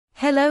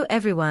Hello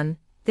everyone,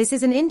 this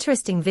is an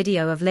interesting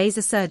video of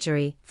laser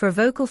surgery for a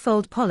vocal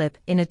fold polyp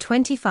in a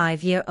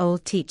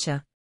 25-year-old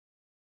teacher.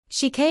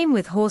 She came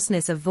with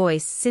hoarseness of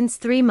voice since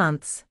 3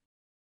 months.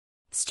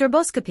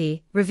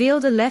 Stroboscopy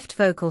revealed a left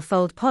vocal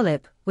fold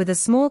polyp with a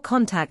small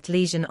contact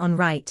lesion on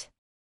right.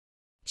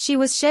 She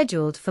was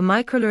scheduled for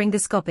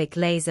microlaryngoscopic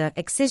laser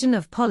excision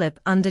of polyp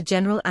under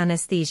general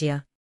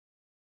anesthesia.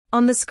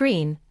 On the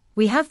screen,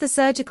 we have the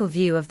surgical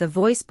view of the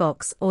voice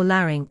box or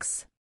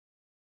larynx.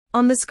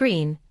 On the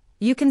screen,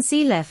 you can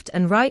see left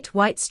and right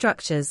white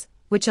structures,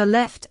 which are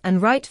left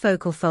and right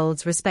vocal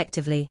folds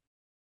respectively.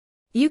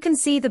 You can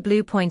see the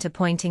blue pointer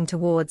pointing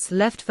towards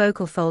left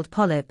vocal fold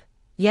polyp,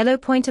 yellow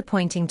pointer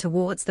pointing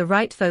towards the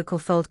right vocal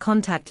fold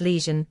contact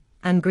lesion,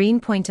 and green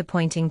pointer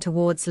pointing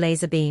towards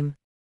laser beam.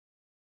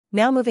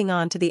 Now moving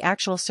on to the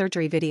actual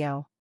surgery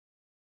video.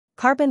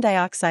 Carbon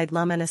dioxide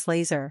Lumenis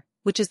Laser,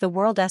 which is the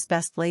world's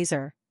best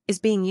laser, is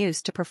being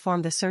used to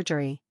perform the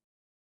surgery.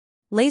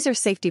 Laser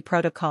safety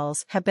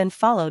protocols have been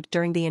followed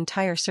during the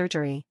entire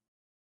surgery.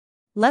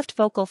 Left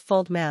vocal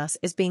fold mass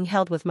is being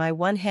held with my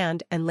one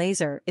hand and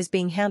laser is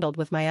being handled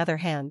with my other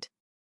hand.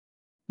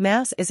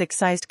 Mass is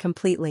excised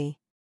completely.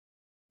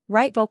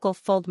 Right vocal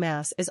fold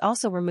mass is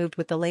also removed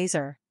with the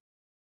laser.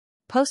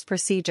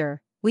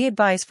 Post-procedure, we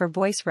advise for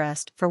voice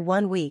rest for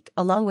 1 week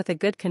along with a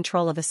good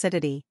control of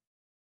acidity.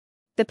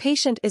 The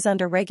patient is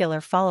under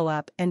regular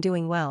follow-up and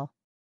doing well.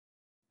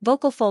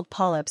 Vocal fold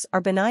polyps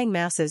are benign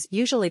masses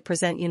usually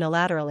present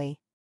unilaterally.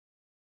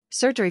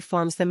 Surgery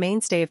forms the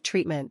mainstay of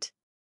treatment.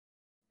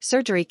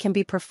 Surgery can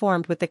be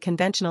performed with the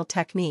conventional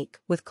technique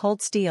with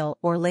cold steel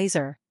or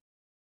laser.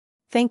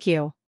 Thank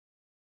you.